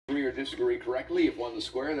or disagree correctly, you've won the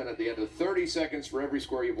square. Then at the end of 30 seconds for every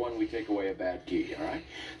square you've won, we take away a bad key, all right?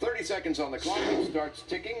 30 seconds on the clock. It starts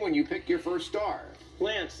ticking when you pick your first star.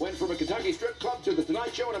 Lance. Went from a Kentucky strip club to the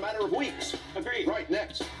Tonight Show in a matter of weeks. Agreed. Right,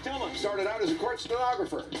 next. Tillman. Started out as a court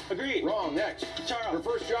stenographer. Agreed. Wrong, next. Charles. Her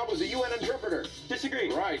first job was a UN interpreter.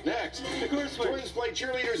 Disagree. Right, next. The course swing. Twins played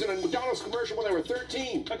cheerleaders in a McDonald's commercial when they were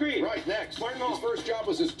 13. Agreed. Right, next. Martin His Hall. first job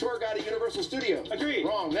was as tour guide at Universal Studios. Agreed.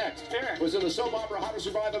 Wrong, next. Eric. Was in the soap opera How to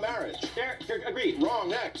Survive a Marriage. Eric. Agreed. Wrong,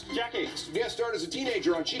 next. Jackie. Guest starred as a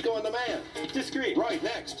teenager on Chico and the Man. Disagree. Right,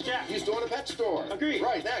 next. Jack. Used to own a pet store. Agreed.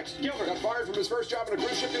 Right, next. Gilbert. Got fired from his first job on a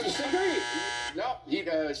cruise ship due to sickness. Agreed. No,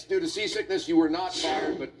 due to seasickness, you were not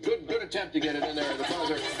fired, but good attempt to get it in there, the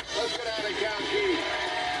buzzer. Let's go down and count keys.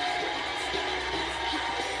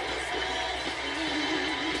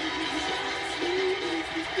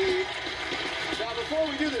 Now, before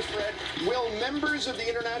we do this, Fred, will members of the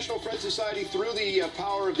International Fred Society, through the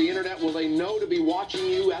power of the internet, will they know to be watching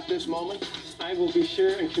you at this moment? I will be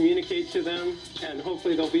sure and communicate to them, and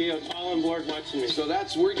hopefully they'll be all on board watching me. So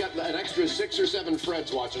we got an extra 6 or 7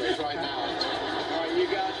 Freds watching us right now. All right, you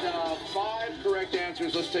got 5 correct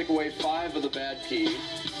answers. Let's take away 5 of the bad keys.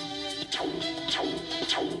 All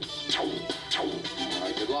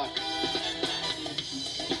right, good luck.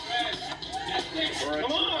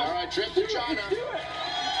 Come on! All right, trip to China. Let's do it!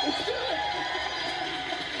 Let's do it!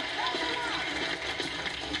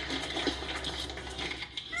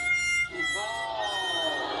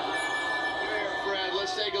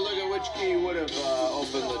 Let's take a look at which key would have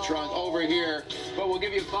opened the trunk over here. But we'll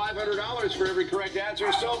give you $500 for every correct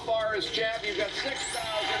answer. So far as champ, you've got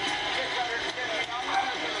 $6,000.